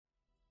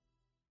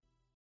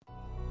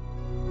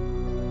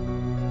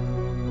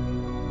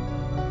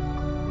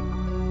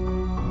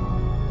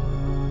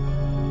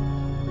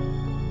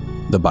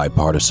The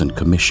Bipartisan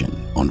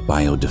Commission on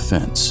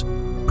Biodefense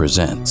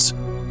presents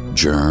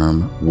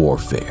Germ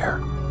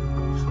Warfare,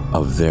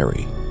 a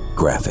very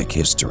graphic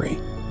history,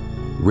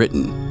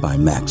 written by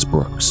Max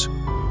Brooks,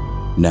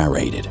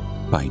 narrated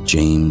by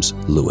James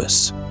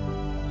Lewis,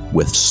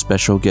 with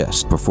special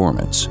guest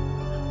performance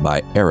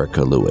by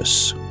Erica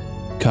Lewis.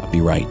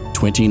 Copyright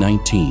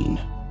 2019.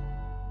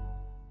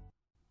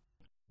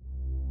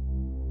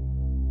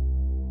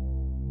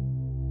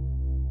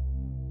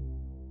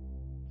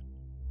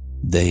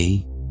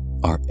 They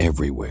are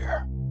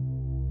everywhere.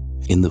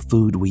 In the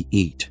food we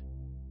eat,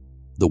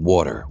 the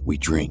water we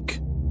drink,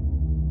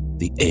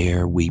 the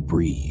air we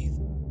breathe.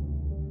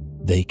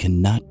 They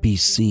cannot be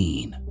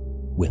seen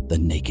with the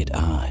naked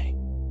eye.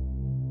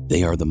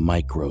 They are the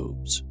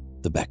microbes,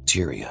 the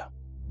bacteria,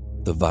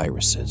 the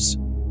viruses.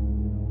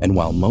 And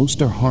while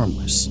most are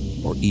harmless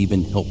or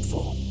even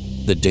helpful,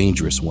 the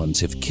dangerous ones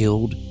have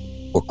killed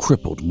or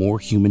crippled more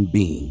human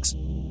beings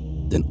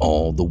than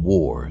all the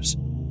wars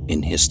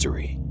in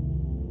history.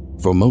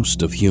 For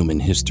most of human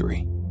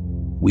history,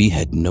 we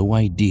had no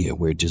idea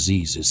where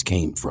diseases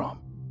came from,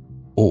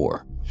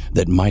 or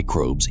that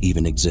microbes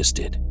even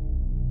existed.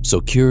 So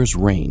cures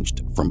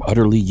ranged from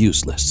utterly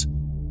useless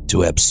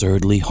to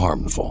absurdly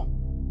harmful.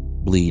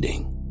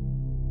 Bleeding,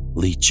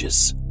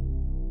 leeches,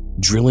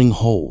 drilling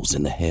holes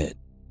in the head,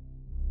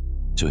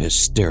 to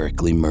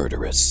hysterically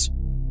murderous.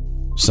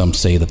 Some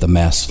say that the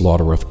mass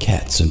slaughter of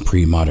cats in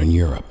pre-modern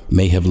Europe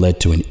may have led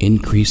to an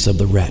increase of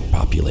the rat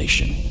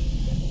population,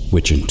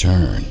 which in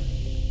turn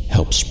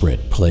helped spread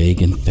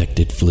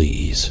plague-infected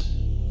fleas.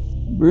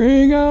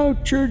 Bring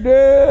out your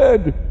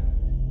dead!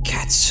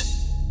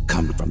 Cats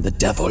come from the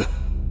devil.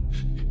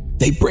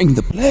 They bring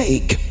the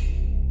plague.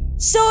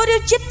 So do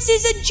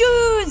gypsies and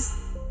Jews!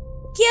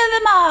 Kill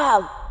them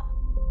all!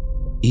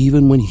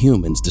 Even when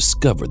humans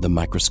discovered the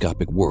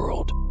microscopic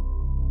world,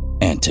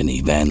 Antony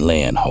van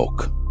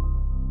Leeuwenhoek.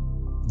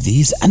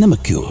 These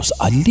animalcules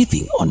are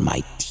living on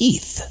my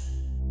teeth.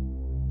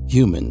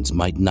 Humans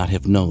might not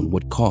have known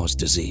what caused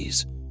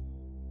disease,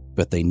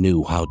 but they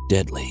knew how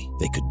deadly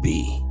they could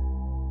be.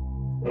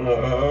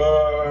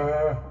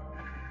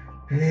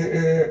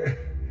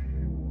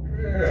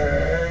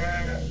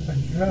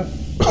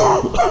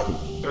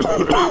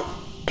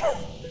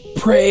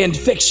 Pray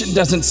infection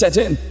doesn't set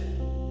in.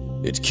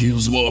 It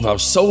kills more of our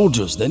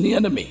soldiers than the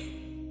enemy.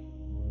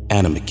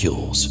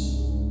 Animalcules,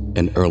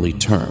 an early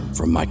term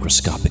for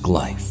microscopic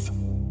life.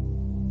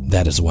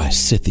 That is why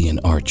Scythian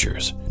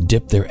archers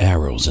dip their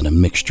arrows in a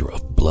mixture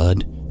of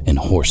blood and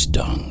horse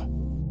dung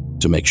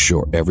to make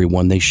sure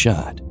everyone they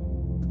shot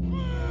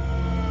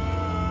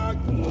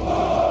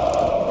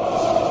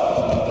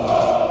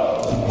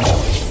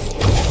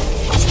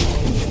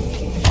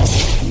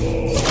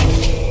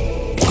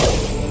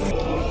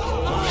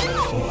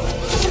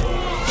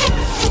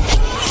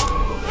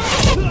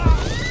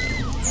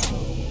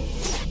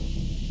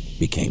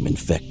became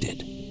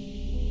infected.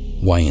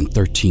 Why in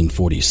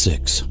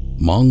 1346,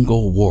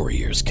 Mongol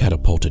warriors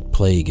catapulted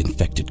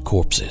plague-infected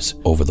corpses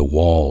over the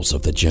walls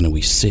of the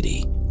Genoese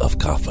city of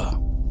Kaffa.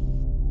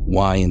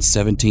 Why in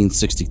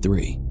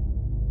 1763,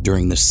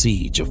 during the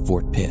siege of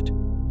Fort Pitt,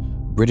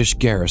 British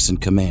garrison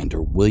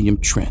commander William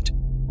Trent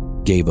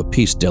gave a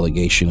peace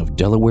delegation of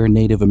Delaware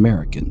Native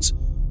Americans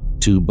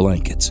 2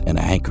 blankets and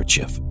a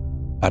handkerchief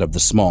out of the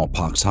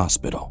smallpox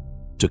hospital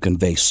to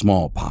convey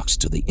smallpox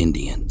to the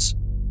Indians.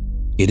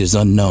 It is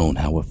unknown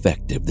how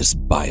effective this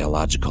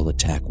biological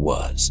attack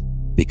was,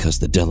 because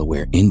the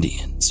Delaware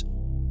Indians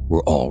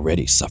were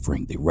already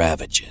suffering the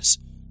ravages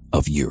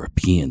of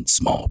European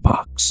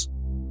smallpox.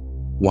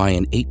 Why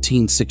in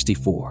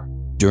 1864,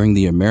 during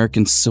the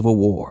American Civil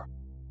War,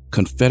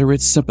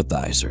 Confederate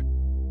sympathizer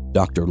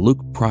Dr.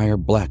 Luke Pryor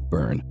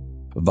Blackburn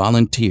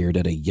volunteered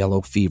at a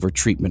yellow fever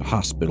treatment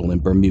hospital in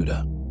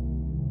Bermuda.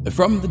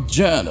 From the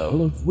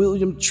Journal of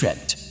William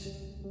Trent,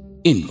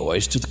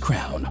 invoice to the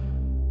Crown,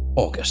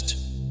 August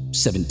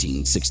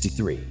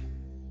 1763.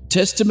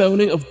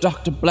 Testimony of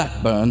Dr.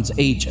 Blackburn's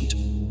agent,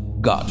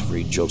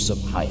 Godfrey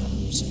Joseph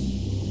Hyams.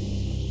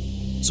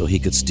 So he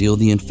could steal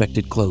the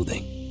infected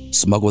clothing,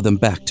 smuggle them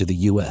back to the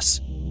U.S.,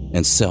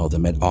 and sell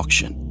them at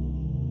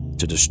auction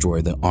to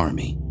destroy the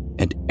army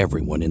and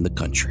everyone in the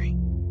country.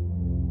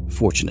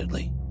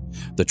 Fortunately,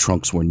 the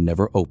trunks were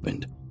never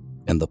opened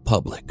and the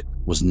public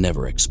was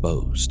never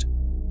exposed.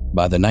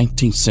 By the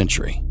 19th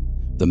century,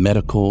 the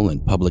medical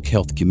and public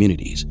health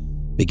communities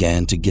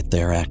began to get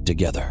their act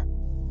together.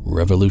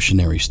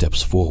 Revolutionary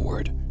steps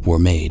forward were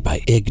made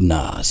by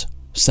Ignaz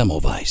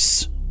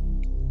Semmelweis.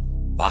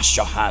 Wash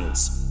your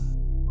hands.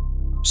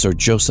 Sir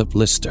Joseph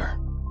Lister.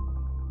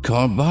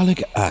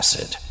 Carbolic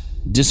acid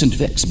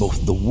disinfects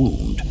both the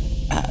wound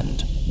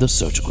and the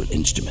surgical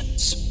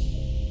instruments.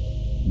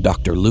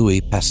 Dr. Louis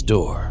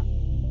Pasteur.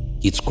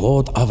 It's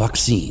called a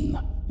vaccine,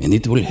 and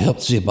it will help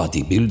the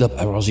body build up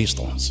a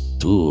resistance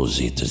to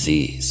the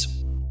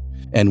disease.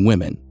 And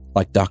women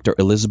like Dr.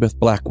 Elizabeth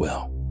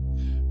Blackwell,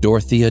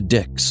 Dorothea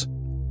Dix,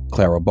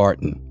 Clara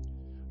Barton,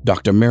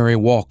 Dr. Mary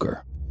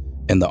Walker,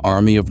 and the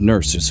army of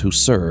nurses who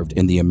served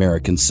in the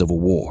American Civil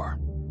War.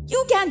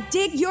 You can't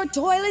dig your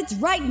toilets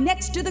right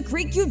next to the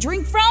creek you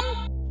drink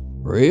from?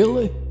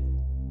 Really?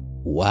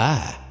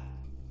 Why?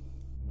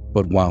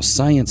 But while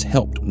science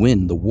helped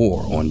win the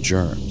war on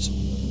germs,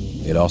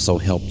 it also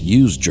helped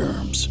use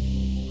germs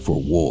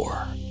for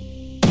war.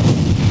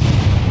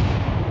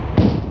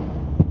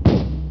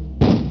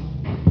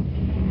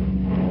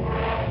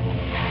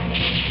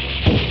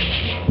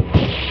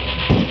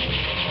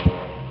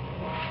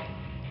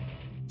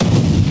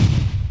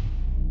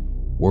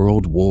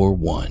 World War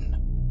I,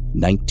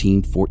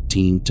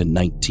 1914 to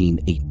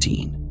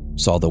 1918,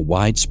 saw the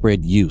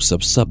widespread use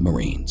of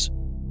submarines,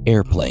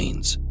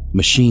 airplanes,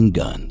 machine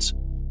guns,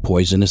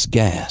 poisonous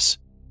gas,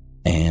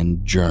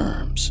 and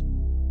germs.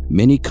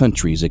 Many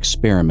countries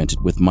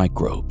experimented with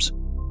microbes,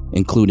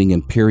 including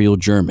Imperial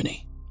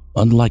Germany.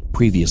 Unlike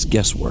previous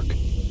guesswork,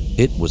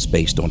 it was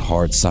based on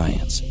hard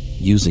science,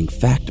 using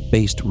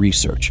fact-based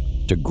research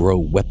to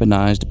grow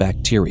weaponized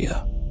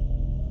bacteria.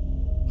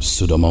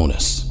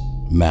 Pseudomonas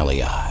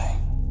mallei.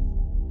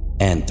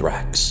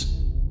 Anthrax.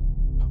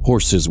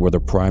 Horses were the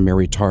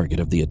primary target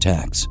of the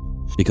attacks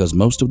because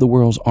most of the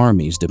world's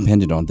armies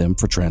depended on them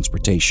for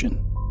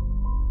transportation.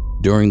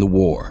 During the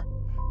war,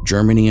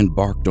 Germany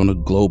embarked on a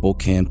global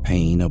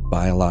campaign of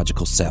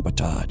biological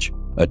sabotage,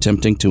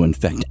 attempting to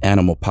infect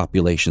animal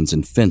populations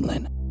in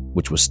Finland,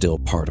 which was still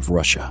part of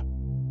Russia,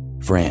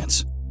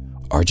 France,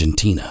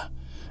 Argentina,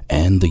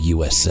 and the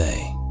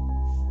USA.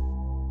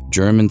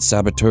 German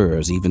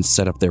saboteurs even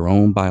set up their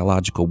own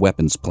biological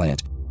weapons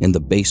plant in the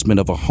basement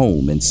of a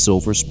home in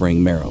Silver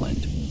Spring,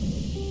 Maryland.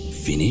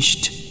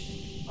 Finished?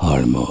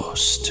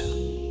 Almost.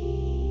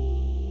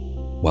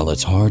 While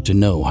it's hard to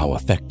know how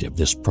effective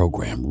this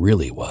program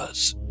really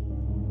was,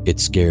 it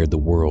scared the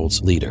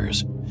world's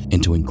leaders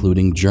into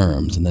including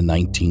germs in the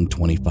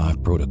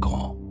 1925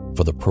 Protocol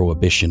for the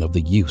prohibition of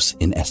the use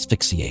in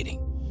asphyxiating,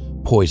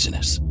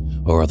 poisonous,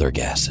 or other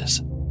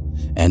gases,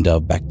 and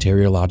of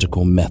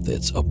bacteriological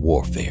methods of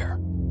warfare.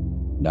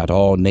 Not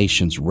all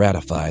nations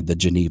ratified the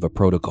Geneva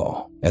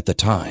Protocol at the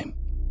time,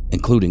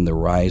 including the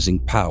rising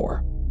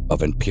power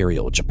of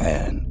Imperial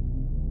Japan.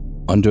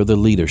 Under the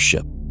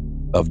leadership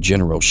of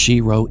General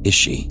Shiro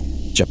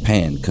Ishii,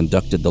 Japan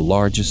conducted the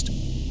largest,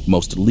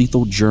 most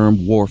lethal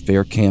germ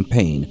warfare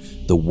campaign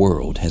the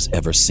world has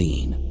ever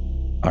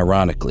seen.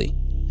 Ironically,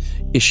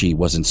 Ishii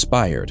was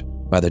inspired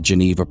by the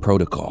Geneva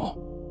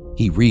Protocol.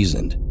 He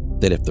reasoned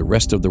that if the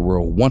rest of the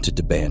world wanted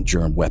to ban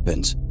germ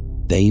weapons,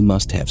 they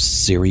must have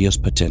serious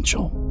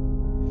potential.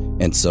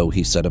 And so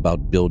he set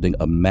about building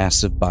a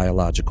massive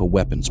biological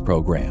weapons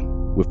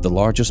program with the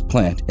largest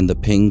plant in the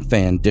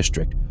Pingfan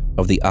district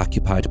of the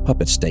occupied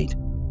puppet state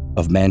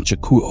of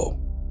Manchukuo.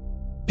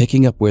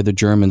 Picking up where the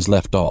Germans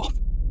left off,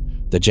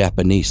 the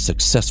Japanese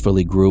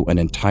successfully grew an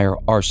entire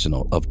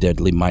arsenal of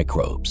deadly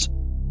microbes: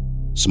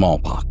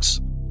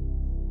 smallpox,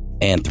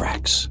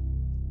 anthrax,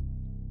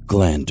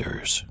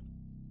 glanders,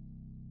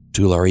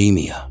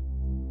 tularemia,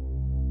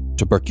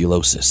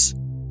 tuberculosis,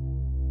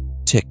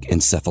 tick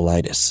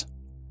encephalitis,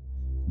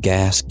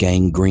 gas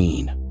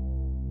gangrene,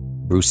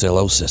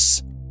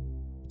 brucellosis,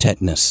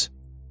 tetanus,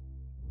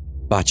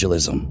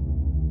 botulism,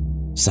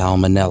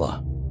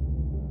 salmonella,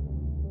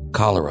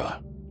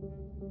 cholera,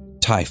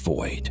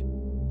 typhoid,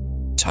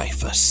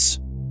 typhus,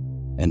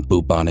 and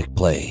bubonic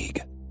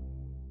plague.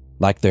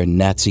 Like their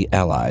Nazi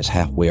allies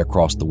halfway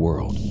across the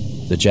world,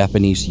 the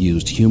Japanese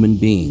used human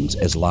beings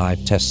as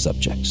live test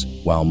subjects.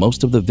 While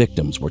most of the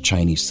victims were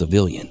Chinese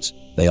civilians,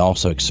 they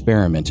also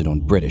experimented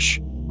on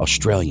British,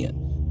 Australian,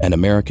 and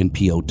American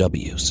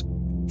POWs.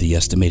 The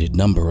estimated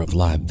number of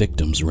live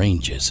victims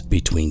ranges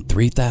between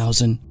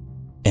 3,000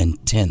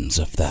 and tens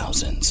of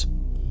thousands.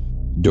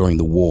 During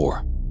the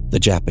war, the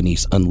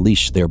Japanese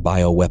unleashed their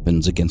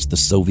bioweapons against the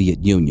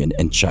Soviet Union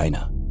and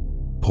China,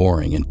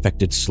 pouring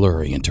infected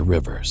slurry into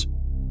rivers,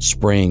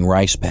 spraying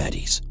rice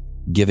paddies,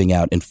 giving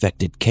out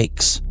infected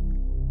cakes,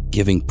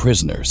 giving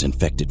prisoners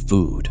infected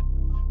food,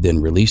 then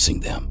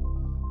releasing them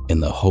in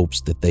the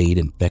hopes that they'd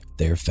infect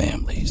their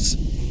families.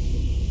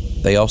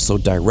 They also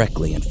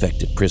directly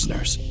infected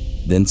prisoners,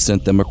 then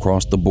sent them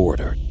across the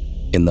border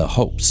in the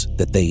hopes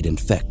that they'd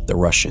infect the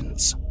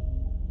Russians.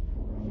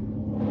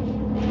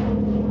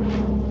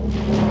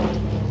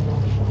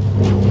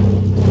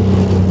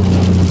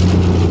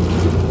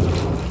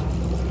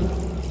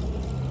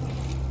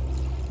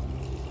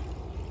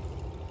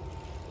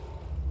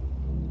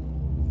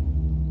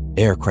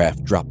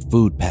 Aircraft dropped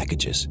food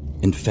packages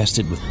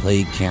infested with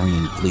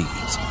plague-carrying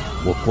fleas,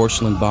 or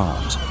porcelain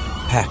bombs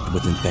packed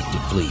with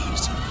infected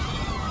fleas,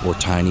 or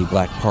tiny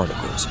black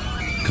particles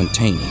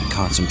containing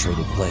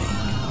concentrated plague.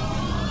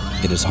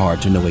 It is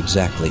hard to know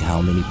exactly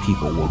how many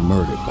people were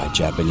murdered by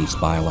Japanese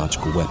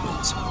biological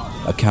weapons.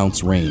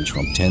 Accounts range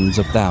from tens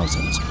of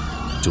thousands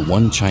to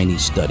one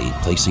Chinese study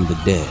placing the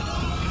dead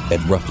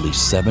at roughly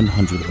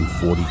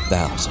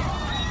 740,000.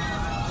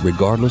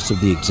 Regardless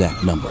of the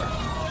exact number,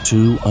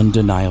 two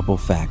undeniable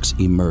facts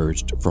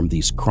emerged from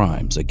these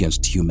crimes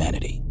against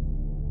humanity.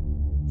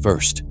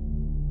 First,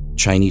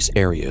 Chinese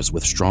areas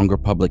with stronger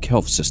public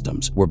health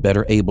systems were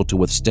better able to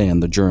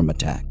withstand the germ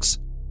attacks.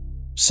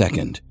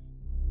 Second,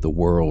 the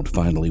world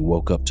finally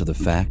woke up to the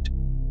fact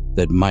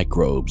that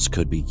microbes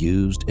could be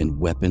used in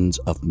weapons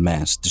of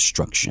mass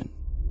destruction.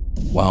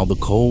 While the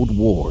Cold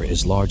War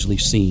is largely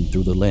seen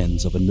through the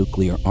lens of a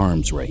nuclear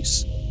arms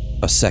race,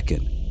 a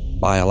second,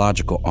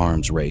 biological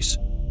arms race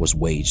was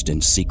waged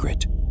in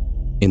secret.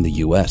 In the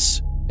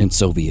US and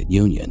Soviet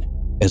Union,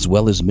 as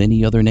well as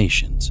many other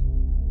nations,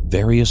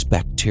 various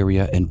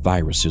bacteria and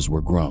viruses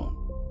were grown,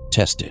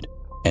 tested,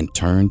 and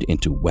turned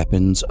into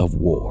weapons of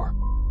war.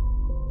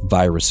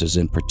 Viruses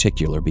in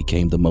particular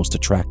became the most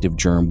attractive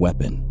germ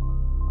weapon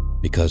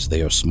because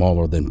they are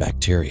smaller than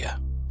bacteria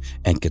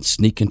and can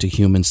sneak into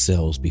human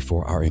cells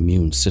before our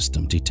immune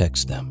system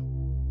detects them,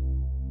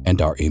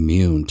 and are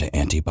immune to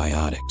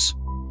antibiotics,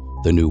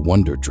 the new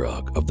wonder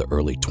drug of the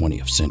early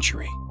 20th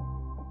century.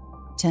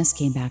 Test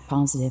came back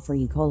positive for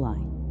E. coli.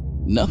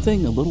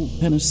 Nothing a little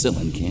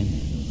penicillin can.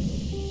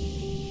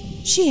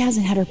 She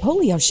hasn't had her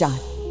polio shot.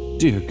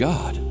 Dear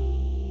God.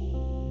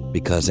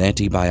 Because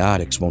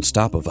antibiotics won't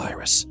stop a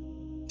virus,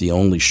 the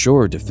only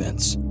sure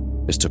defense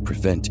is to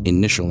prevent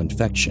initial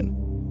infection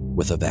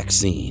with a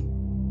vaccine.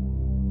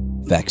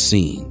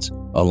 Vaccines,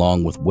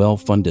 along with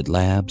well-funded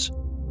labs,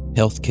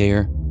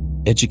 healthcare,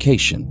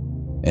 education,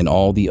 and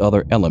all the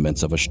other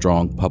elements of a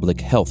strong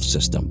public health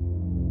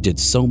system, did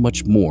so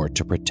much more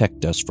to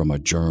protect us from a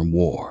germ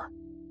war.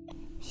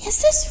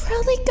 Is this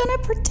really gonna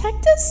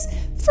protect us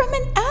from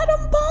an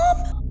atom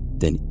bomb?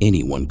 Than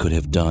anyone could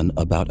have done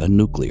about a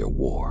nuclear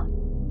war.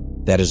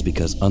 That is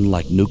because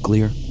unlike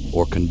nuclear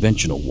or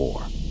conventional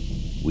war,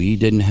 we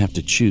didn't have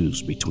to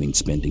choose between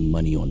spending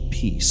money on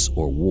peace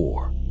or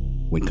war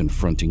when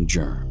confronting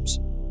germs.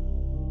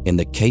 In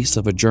the case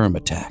of a germ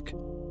attack,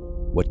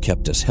 what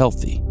kept us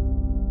healthy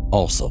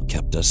also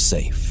kept us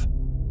safe.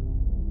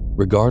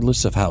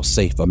 Regardless of how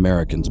safe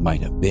Americans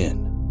might have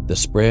been, the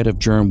spread of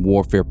germ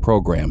warfare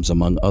programs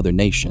among other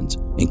nations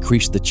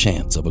increased the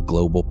chance of a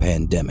global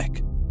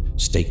pandemic.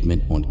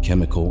 Statement on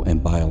Chemical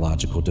and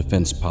Biological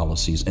Defense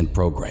Policies and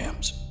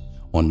Programs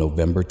on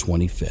November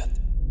 25th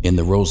in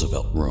the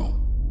Roosevelt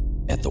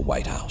Room at the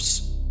White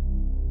House.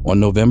 On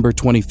November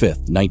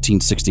 25th,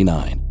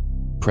 1969,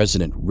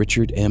 President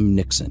Richard M.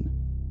 Nixon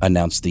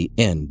announced the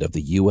end of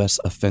the U.S.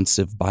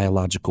 offensive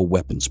biological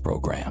weapons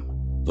program.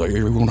 The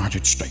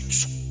United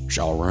States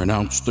shall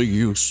renounce the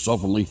use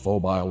of lethal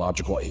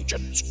biological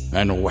agents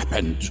and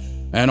weapons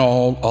and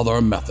all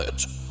other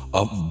methods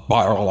of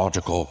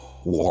biological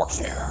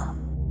warfare.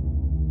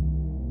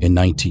 In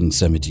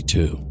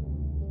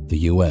 1972, the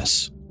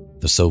U.S.,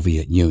 the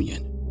Soviet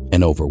Union,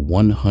 and over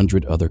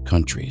 100 other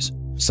countries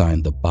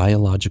signed the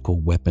Biological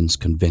Weapons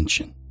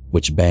Convention,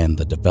 which banned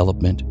the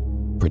development,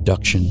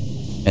 production,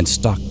 and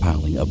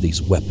stockpiling of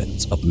these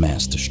weapons of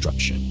mass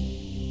destruction.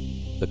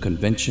 The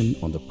Convention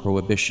on the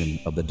Prohibition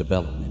of the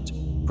Development,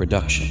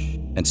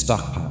 Production, and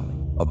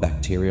Stockpiling of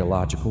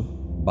Bacteriological,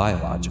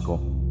 Biological,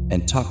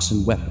 and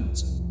Toxin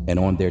Weapons, and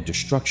on their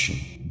destruction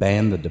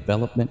banned the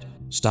development,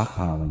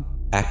 stockpiling,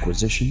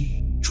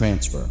 acquisition,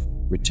 transfer,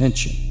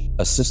 retention,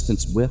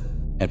 assistance with,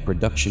 and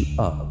production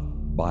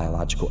of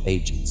biological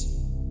agents,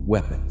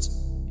 weapons,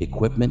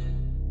 equipment,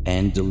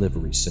 and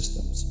delivery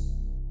systems.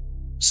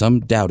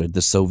 Some doubted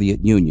the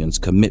Soviet Union's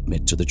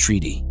commitment to the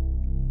treaty,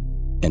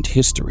 and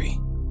history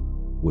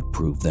would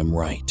prove them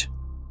right.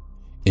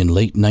 In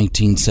late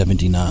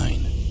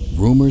 1979,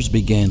 rumors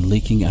began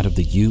leaking out of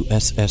the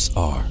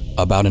USSR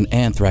about an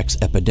anthrax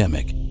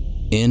epidemic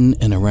in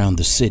and around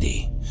the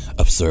city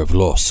of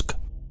Sverdlovsk.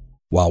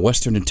 While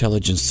Western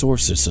intelligence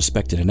sources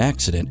suspected an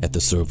accident at the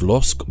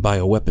Sverdlovsk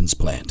bioweapons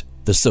plant,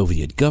 the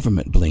Soviet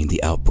government blamed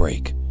the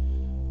outbreak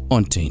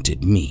on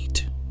tainted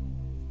meat.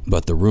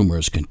 But the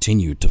rumors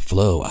continued to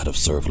flow out of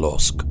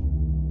Sverdlovsk,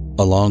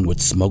 along with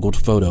smuggled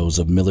photos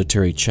of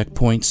military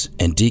checkpoints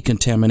and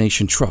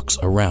decontamination trucks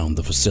around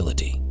the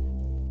facility.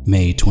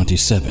 May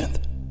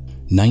 27th,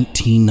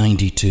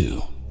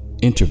 1992.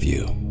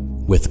 Interview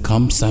with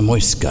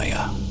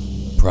Komsomolskaya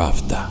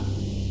Pravda.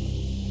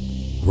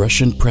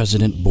 Russian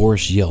President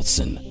Boris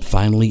Yeltsin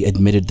finally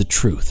admitted the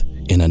truth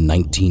in a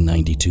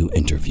 1992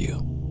 interview.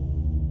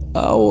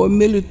 Our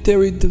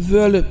military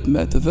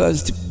development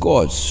was the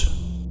cause.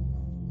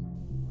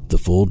 The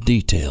full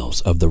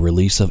details of the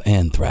release of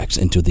anthrax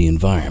into the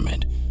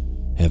environment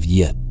have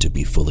yet to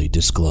be fully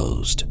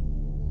disclosed.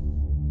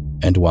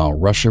 And while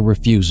Russia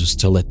refuses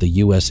to let the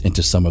U.S.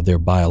 into some of their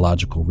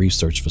biological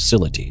research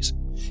facilities,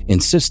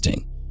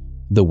 insisting,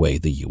 the way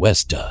the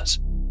U.S. does,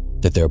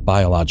 that their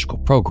biological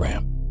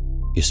program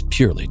is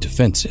purely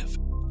defensive,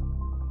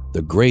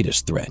 the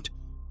greatest threat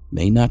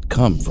may not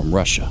come from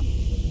Russia,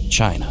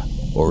 China,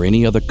 or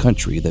any other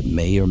country that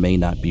may or may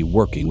not be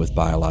working with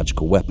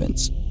biological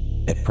weapons.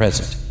 At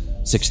present,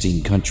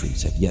 16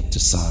 countries have yet to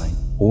sign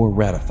or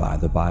ratify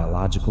the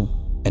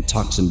Biological and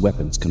Toxin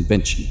Weapons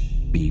Convention,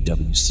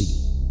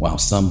 BWC, while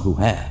some who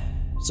have,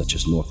 such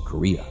as North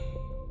Korea,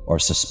 are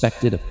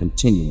suspected of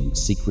continuing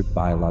secret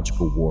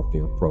biological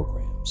warfare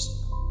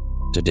programs.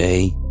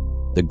 Today,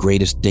 the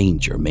greatest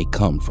danger may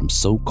come from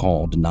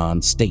so-called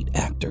non-state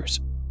actors,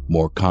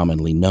 more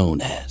commonly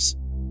known as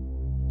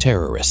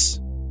terrorists,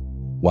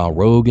 While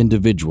rogue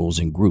individuals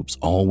and groups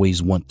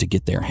always want to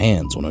get their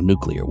hands on a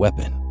nuclear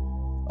weapon,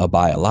 a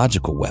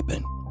biological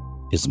weapon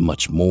is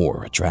much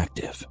more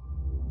attractive.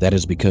 That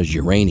is because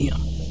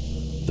uranium,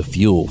 the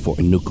fuel for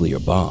a nuclear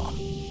bomb,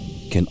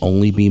 can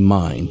only be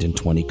mined in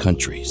 20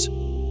 countries,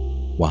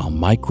 while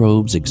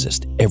microbes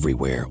exist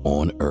everywhere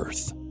on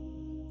Earth.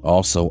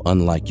 Also,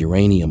 unlike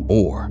uranium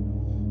ore,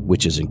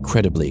 which is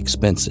incredibly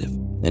expensive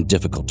and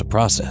difficult to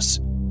process,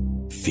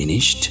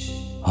 finished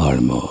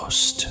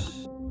almost.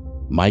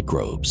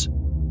 Microbes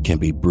can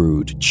be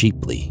brewed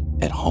cheaply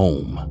at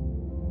home.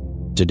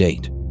 To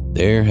date,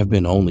 there have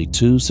been only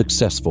 2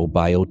 successful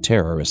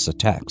bioterrorist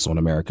attacks on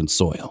American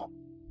soil.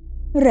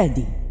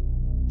 Ready.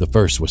 The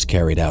first was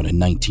carried out in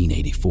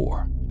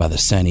 1984 by the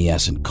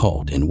Sannyasins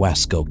cult in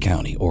Wasco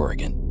County,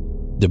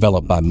 Oregon,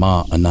 developed by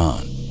Ma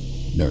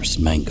Anand, Nurse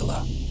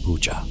Mangala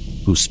Puja,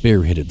 who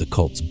spearheaded the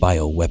cult's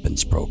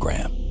bioweapons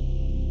program.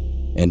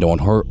 And on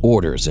her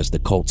orders as the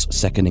cult's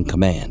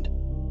second-in-command,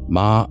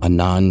 Ma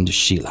Anand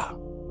Sheila,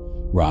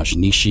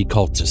 Rajneeshi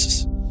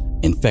cultists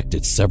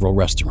infected several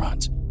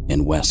restaurants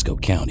in Wasco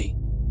County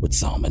with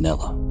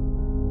salmonella.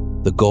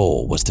 The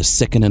goal was to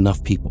sicken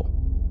enough people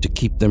to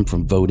keep them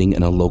from voting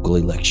in a local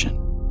election.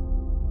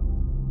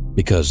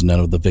 Because none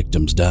of the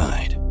victims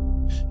died,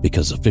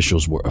 because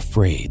officials were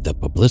afraid that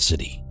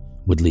publicity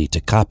would lead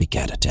to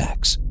copycat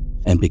attacks,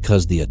 and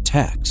because the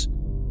attacks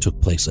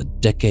took place a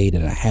decade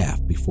and a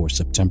half before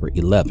September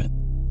 11th,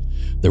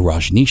 the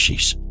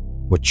Rajneeshis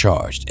were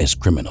charged as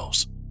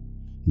criminals,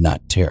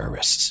 not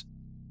terrorists.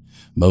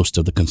 Most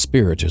of the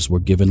conspirators were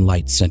given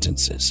light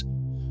sentences,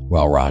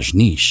 while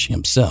Rajneesh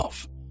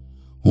himself,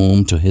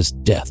 whom to his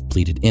death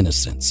pleaded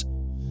innocence,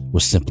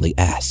 was simply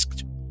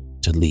asked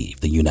to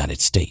leave the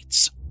United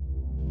States.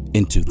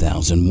 In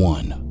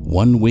 2001,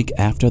 1 week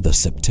after the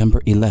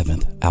September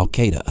 11th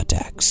Al-Qaeda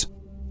attacks,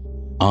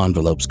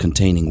 envelopes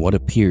containing what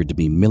appeared to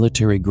be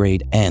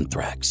military-grade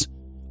anthrax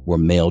were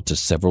mailed to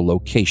several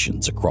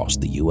locations across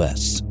the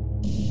U.S.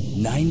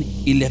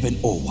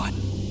 9/11/01.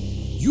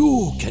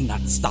 You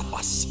cannot stop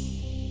us.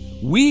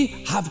 We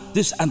have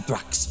this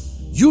anthrax.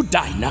 You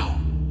die now.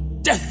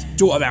 Death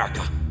to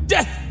America.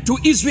 Death to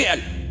Israel.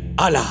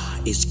 Allah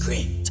is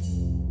great.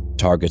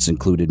 Targets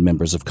included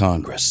members of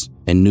Congress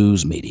and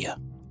news media.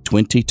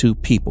 22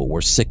 people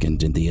were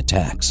sickened in the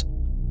attacks.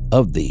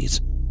 Of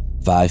these,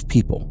 5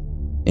 people,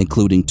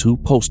 including 2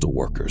 postal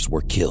workers,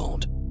 were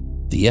killed.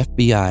 The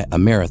FBI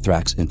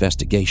Amerithrax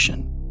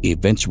investigation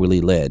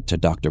eventually led to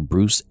Dr.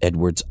 Bruce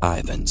Edwards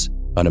Ivins,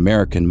 an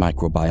American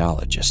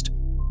microbiologist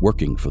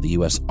working for the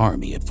U.S.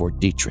 Army at Fort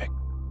Detrick.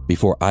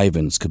 Before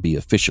Ivins could be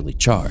officially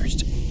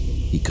charged,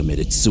 he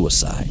committed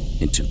suicide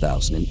in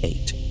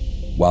 2008.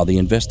 While the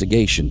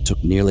investigation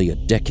took nearly a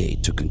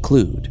decade to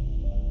conclude,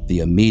 the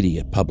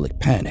immediate public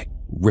panic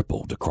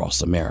rippled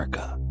across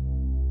America.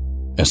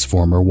 As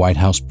former White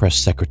House Press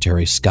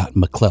Secretary Scott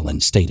McClellan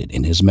stated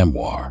in his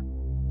memoir,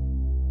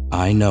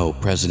 "I know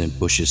President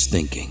Bush's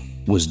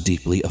thinking was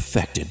deeply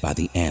affected by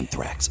the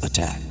anthrax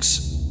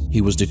attacks.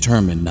 He was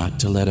determined not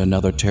to let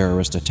another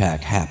terrorist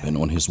attack happen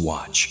on his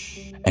watch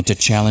and to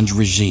challenge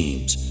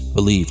regimes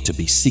believed to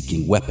be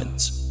seeking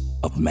weapons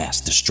of mass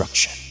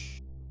destruction."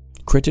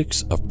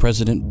 Critics of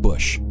President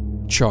Bush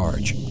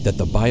charge that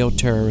the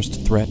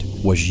bioterrorist threat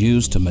was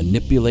used to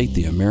manipulate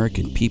the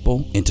American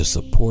people into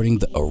supporting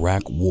the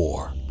Iraq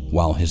War,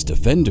 while his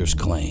defenders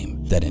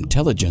claim that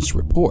intelligence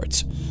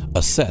reports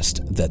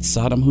assessed that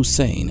Saddam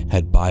Hussein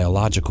had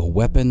biological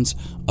weapons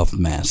of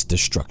mass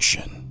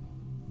destruction.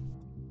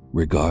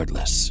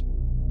 Regardless,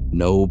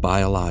 no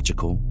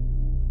biological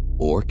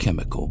or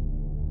chemical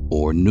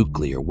or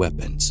nuclear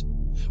weapons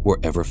were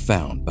ever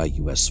found by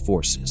U.S.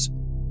 forces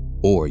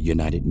or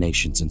United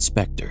Nations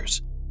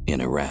inspectors in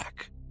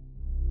Iraq,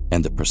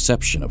 and the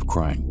perception of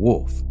crying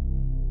wolf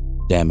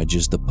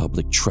damages the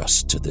public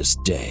trust to this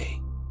day.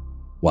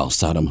 While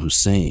Saddam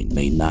Hussein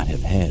may not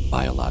have had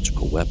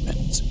biological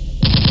weapons,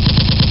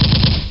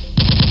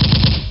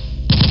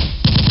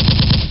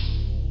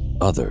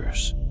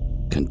 others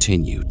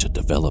continue to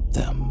develop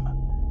them.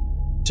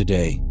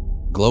 Today,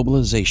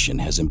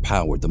 globalization has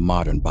empowered the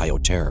modern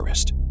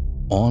bioterrorist.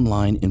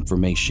 Online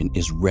information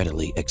is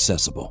readily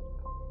accessible,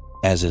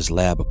 as is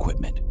lab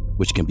equipment,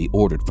 which can be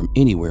ordered from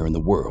anywhere in the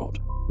world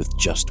with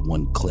just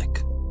one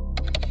click.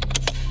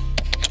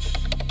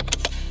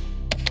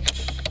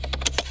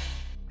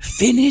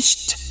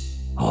 Finished?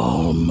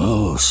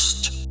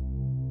 Almost.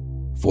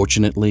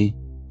 Fortunately,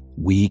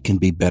 we can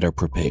be better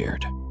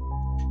prepared.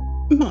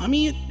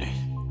 Mommy,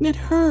 it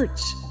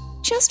hurts.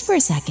 Just for a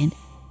second,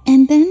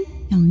 and then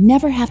you'll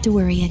never have to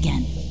worry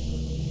again.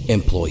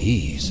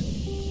 Employees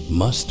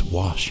must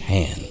wash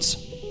hands.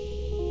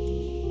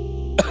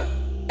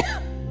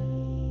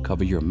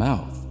 Cover your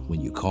mouth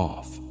when you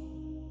cough.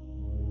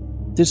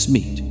 This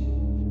meat,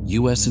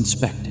 U.S.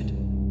 inspected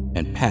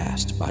and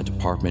passed by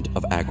Department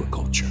of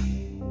Agriculture.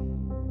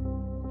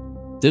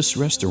 This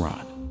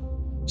restaurant,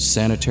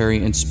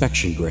 sanitary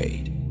inspection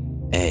grade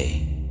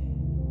A.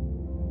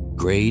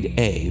 Grade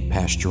A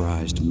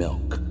pasteurized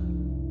milk.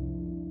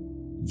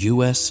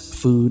 U.S.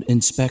 food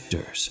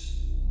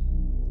inspectors.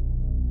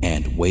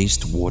 and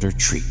wastewater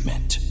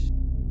treatment.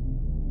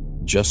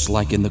 Just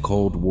like in the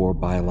Cold War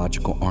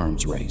biological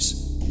arms race,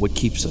 what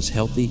keeps us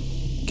healthy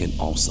can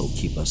also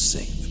keep us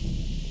safe.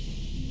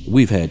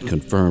 We've had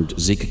confirmed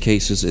Zika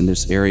cases in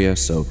this area,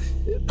 so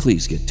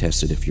please get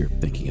tested if you're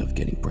thinking of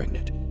getting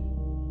pregnant.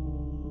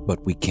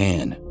 But we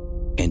can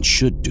and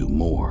should do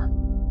more.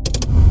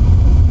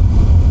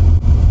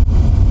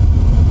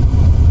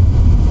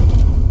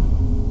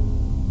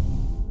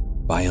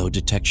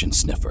 Biodetection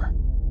Sniffer.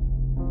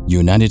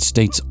 United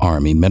States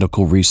Army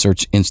Medical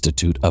Research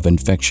Institute of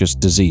Infectious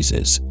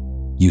Diseases,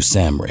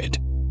 USAMRID,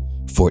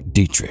 Fort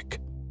Detrick,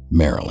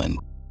 Maryland.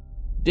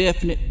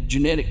 Definite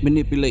genetic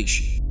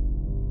manipulation.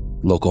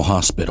 Local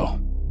hospital.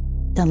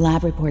 The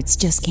lab reports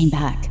just came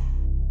back.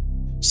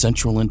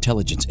 Central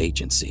Intelligence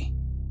Agency.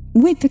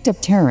 We picked up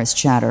terrorist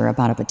chatter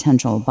about a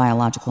potential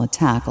biological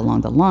attack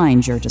along the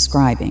lines you're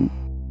describing.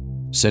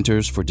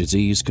 Centers for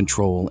Disease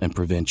Control and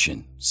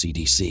Prevention,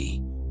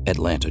 CDC,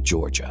 Atlanta,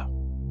 Georgia.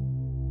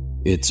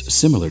 It's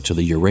similar to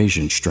the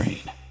Eurasian strain,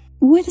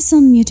 With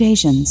some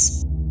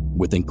mutations.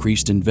 with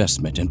increased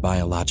investment in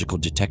biological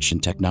detection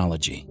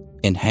technology,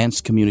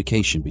 enhanced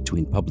communication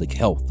between public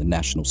health and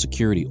national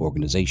security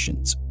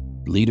organizations,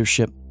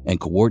 leadership and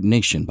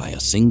coordination by a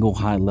single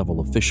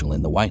high-level official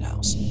in the White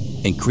House,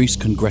 increased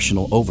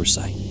congressional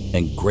oversight,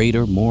 and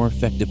greater, more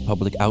effective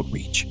public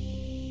outreach,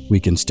 we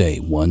can stay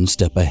one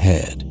step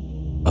ahead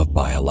of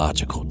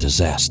biological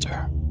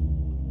disaster.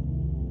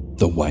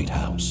 The White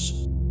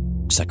House,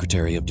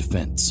 Secretary of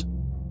Defense,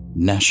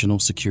 National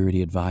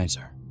Security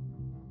Advisor,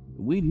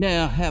 We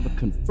now have a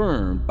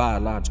confirmed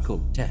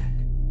biological attack.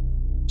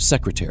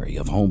 Secretary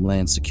of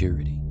Homeland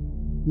Security,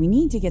 We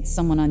need to get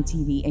someone on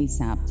TV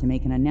ASAP to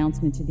make an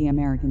announcement to the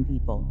American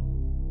people.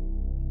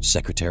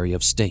 Secretary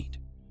of State,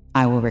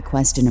 I will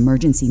request an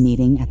emergency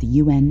meeting at the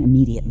UN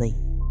immediately.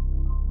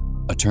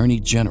 Attorney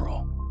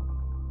General,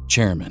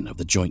 Chairman of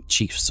the Joint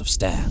Chiefs of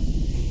Staff,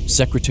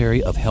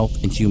 Secretary of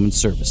Health and Human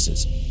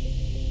Services.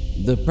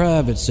 The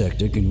private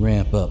sector can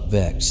ramp up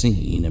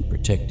vaccine and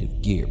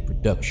protective gear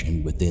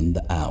production within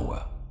the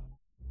hour.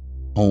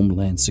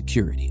 Homeland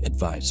Security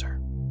Advisor.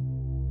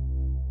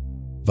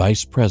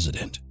 Vice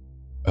President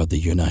of the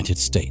United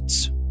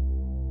States.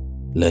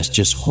 Let's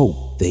just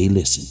hope they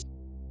listen.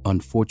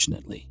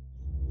 Unfortunately,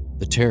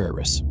 the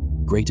terrorists'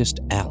 greatest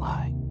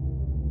ally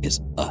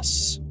is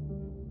us.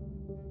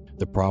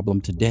 The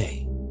problem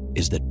today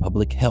is that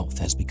public health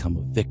has become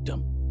a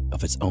victim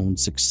of its own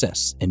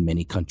success in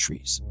many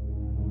countries.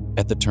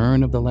 At the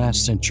turn of the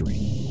last century,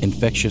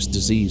 infectious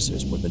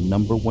diseases were the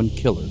 #1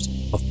 killers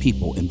of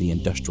people in the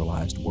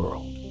industrialized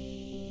world.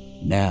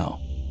 Now,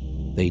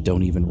 they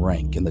don't even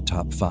rank in the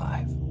top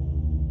 5.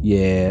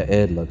 Yeah,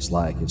 it looks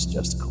like it's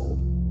just a cold.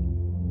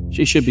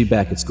 She should be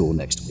back at school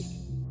next week.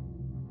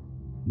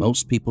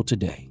 Most people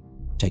today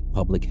take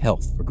public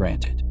health for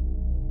granted.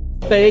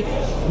 Fake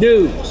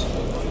news.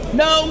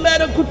 No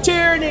medical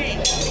tyranny.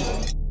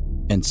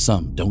 And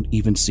some don't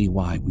even see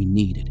why we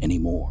need it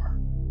anymore.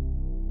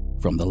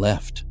 From the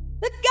left,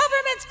 The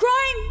government's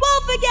crying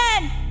wolf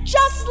again,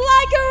 just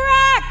like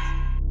Iraq!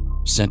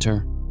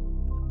 center,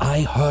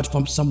 I heard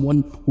from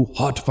someone who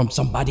heard from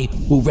somebody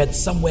who read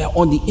somewhere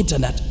on the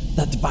internet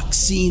that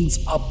vaccines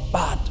are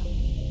bad.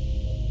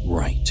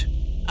 Right.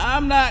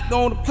 I'm not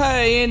going to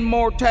pay any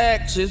more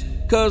taxes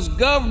because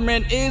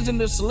government isn't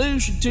the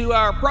solution to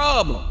our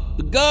problem.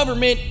 The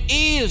government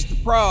is the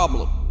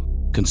problem.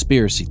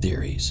 Conspiracy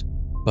theories,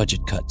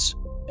 budget cuts,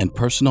 and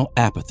personal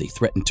apathy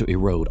threaten to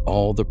erode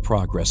all the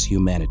progress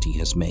humanity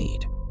has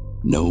made.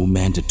 No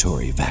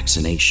mandatory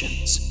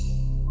vaccinations.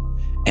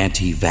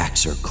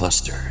 Anti-vaxxer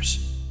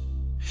clusters.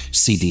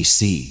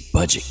 CDC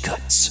budget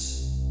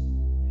cuts.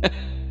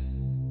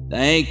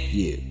 Thank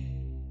you.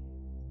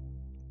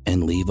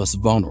 And leave us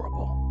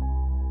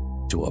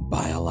vulnerable to a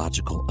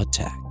biological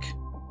attack.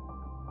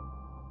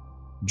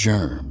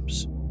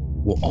 Germs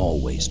will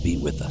always be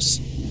with us,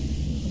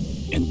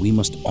 and we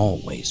must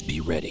always be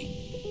ready.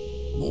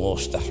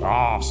 Most of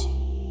us,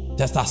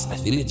 that's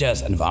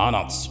villagers and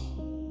varnuts.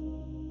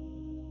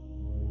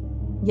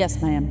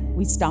 Yes, ma'am.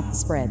 We stopped the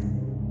spread.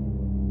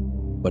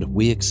 But if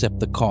we accept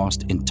the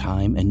cost in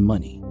time and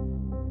money,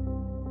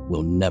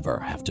 we'll never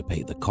have to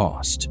pay the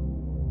cost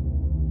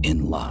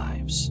in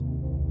lives.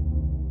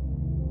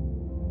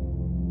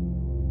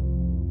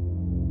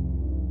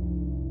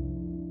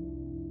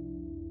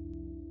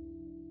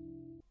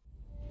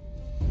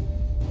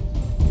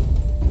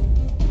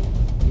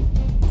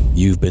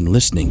 You've been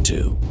listening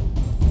to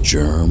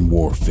Germ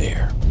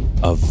Warfare,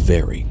 a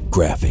very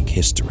graphic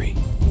history.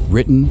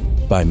 Written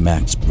by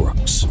Max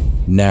Brooks.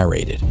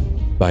 Narrated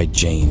by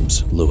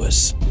James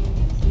Lewis.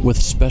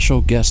 With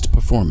special guest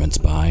performance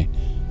by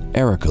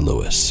Erica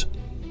Lewis.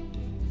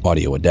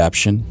 Audio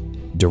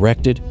adaptation,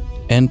 directed,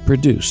 and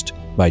produced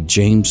by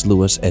James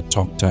Lewis at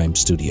Talktime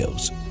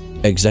Studios.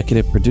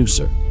 Executive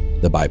producer,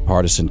 the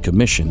Bipartisan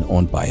Commission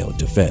on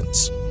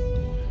Biodefense.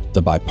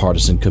 The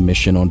Bipartisan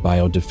Commission on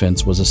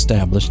Biodefense was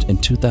established in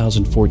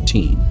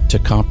 2014 to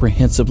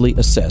comprehensively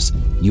assess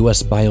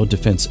U.S.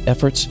 biodefense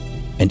efforts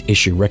and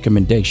issue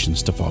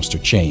recommendations to foster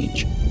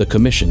change. The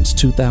Commission's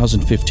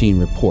 2015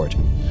 report,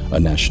 A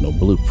National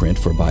Blueprint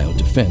for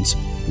Biodefense,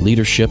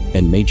 Leadership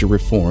and Major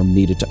Reform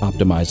Needed to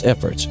Optimize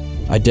Efforts,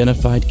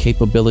 identified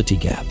capability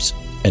gaps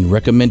and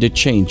recommended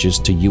changes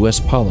to U.S.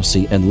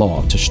 policy and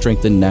law to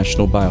strengthen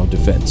national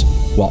biodefense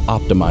while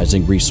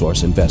optimizing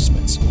resource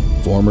investments.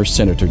 Former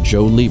Senator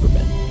Joe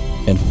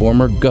Lieberman and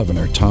former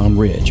Governor Tom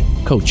Ridge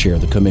co-chair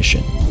the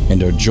commission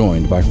and are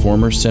joined by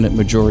former Senate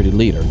Majority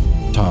Leader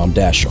Tom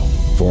Daschle,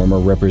 former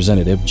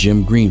Representative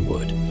Jim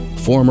Greenwood,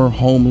 former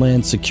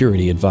Homeland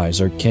Security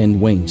Advisor Ken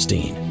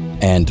Weinstein,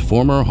 and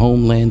former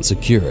Homeland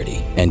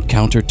Security and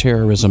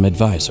Counterterrorism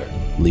Advisor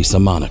Lisa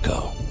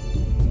Monaco.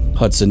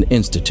 Hudson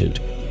Institute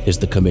is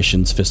the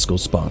Commission's fiscal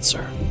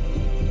sponsor.